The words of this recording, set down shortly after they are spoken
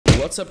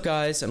What's up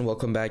guys, and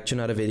welcome back to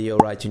another video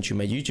right into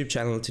my YouTube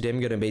channel. Today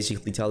I'm gonna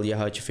basically tell you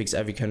how to fix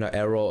every kind of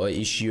error or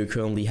issue you're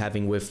currently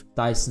having with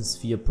Dyson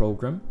Sphere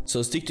Program.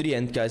 So stick to the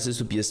end guys, this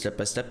will be a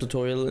step-by-step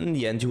tutorial, and in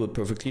the end you will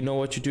perfectly know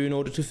what to do in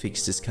order to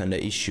fix this kind of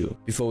issue.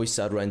 Before we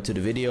start right into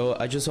the video,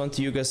 I just want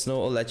to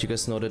let you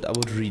guys know that I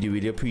would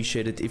really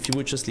appreciate it if you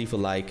would just leave a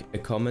like, a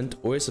comment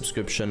or a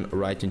subscription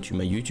right into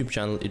my YouTube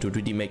channel. It would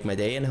really make my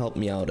day and help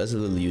me out as a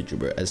little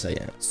YouTuber as I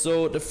am.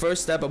 So the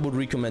first step I would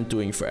recommend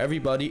doing for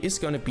everybody is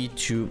gonna be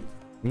to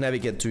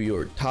navigate to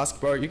your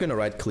taskbar. You're gonna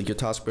right click your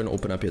taskbar and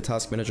open up your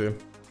task manager.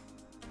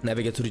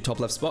 Navigate to the top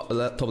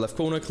left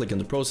corner, click on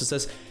the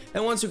processes,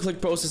 and once you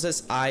click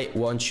processes, I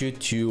want you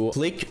to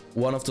click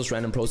one of those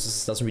random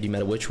processes. Doesn't really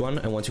matter which one.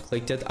 And once you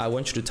clicked it, I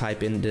want you to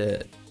type in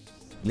the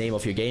name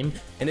of your game,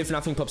 and if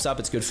nothing pops up,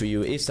 it's good for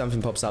you. If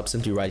something pops up,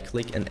 simply right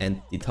click and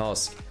end the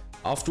task.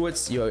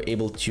 Afterwards, you're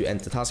able to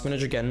enter task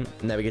manager again,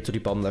 navigate to the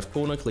bottom left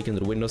corner, click into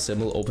the Windows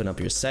symbol, open up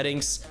your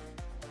settings.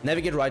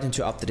 Navigate right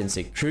into Update and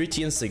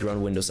Security and stick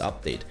around Windows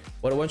Update.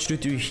 What I want you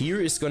to do here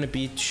is going to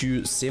be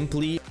to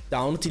simply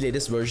download the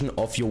latest version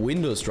of your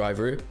Windows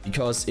driver,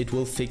 because it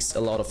will fix a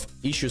lot of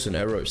issues and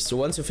errors. So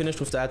once you're finished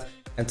with that,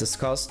 enter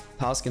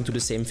task and do the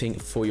same thing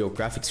for your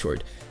graphics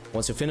card.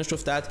 Once you're finished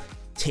with that,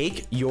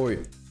 take your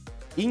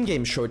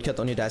in-game shortcut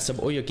on your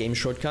desktop or your game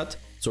shortcut,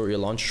 so your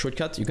launch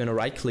shortcut, you're going to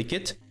right click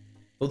it.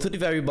 Go to the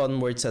very bottom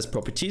where it says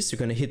properties, you're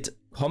going to hit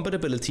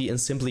compatibility and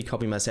simply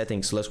copy my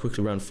settings. So let's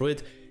quickly run through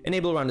it.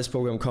 Enable run this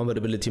program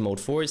compatibility mode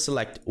 4,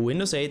 select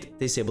Windows 8,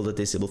 disable the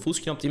disable full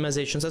screen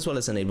optimizations, as well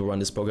as enable run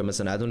this program as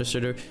an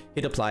administrator,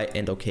 hit apply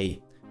and OK.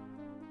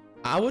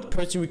 I would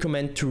personally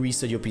recommend to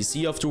reset your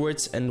PC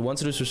afterwards, and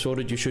once it is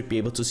restored, you should be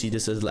able to see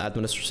this little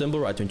administrator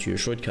symbol right into your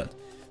shortcut.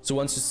 So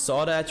once you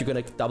saw that, you're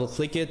gonna double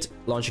click it,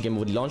 launch a game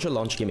with the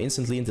launch game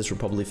instantly, and this will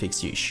probably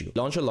fix your issue.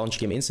 Launch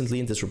game instantly,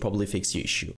 and this will probably fix your issue.